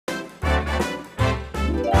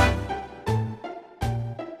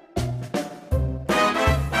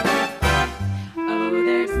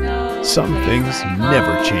Some things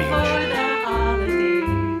never change.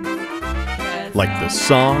 Like the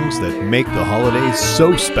songs that make the holidays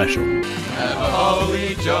so special. Have a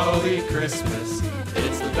holly jolly Christmas.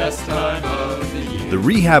 It's the best time of the year. The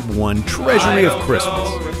Rehab One Treasury of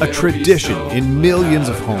Christmas, a tradition in millions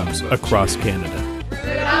of homes across Canada.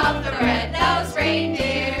 Rudolph the red-nosed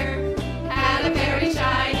reindeer had a very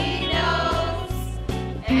shiny nose.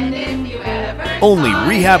 And if you ever Only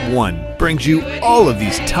Rehab One brings you all of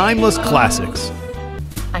these timeless classics.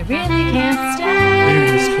 I really can't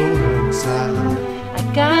stay. It's cold outside.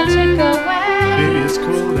 I gotta go away. It's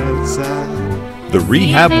cold outside. The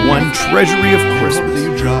Rehab One Treasury of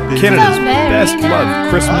Christmas, Canada's best loved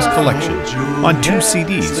Christmas collection, on 2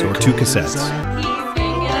 CDs or 2 cassettes. he's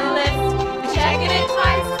making a list, checking it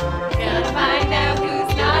twice, gonna find out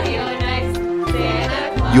who's naughty or nice.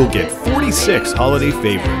 Santa Claus You'll get is 46 holiday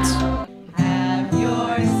favorites, Have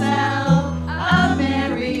yourself a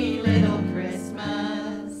merry little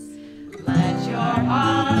Christmas. Let your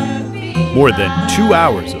heart be more than 2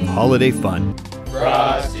 hours of holiday fun.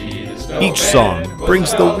 Frosty the Snowman Each song was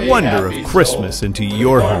brings a the happy, wonder happy of Christmas soul. into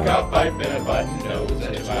your Cork home. out pipe and a button nose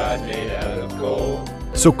and his eyes made out of gold.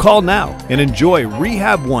 So call now and enjoy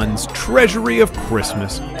Rehab One's Treasury of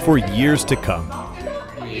Christmas for years to come.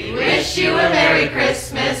 We wish you a Merry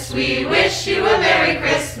Christmas. We wish you a Merry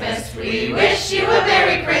Christmas. We wish you a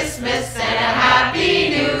Merry Christmas and a Happy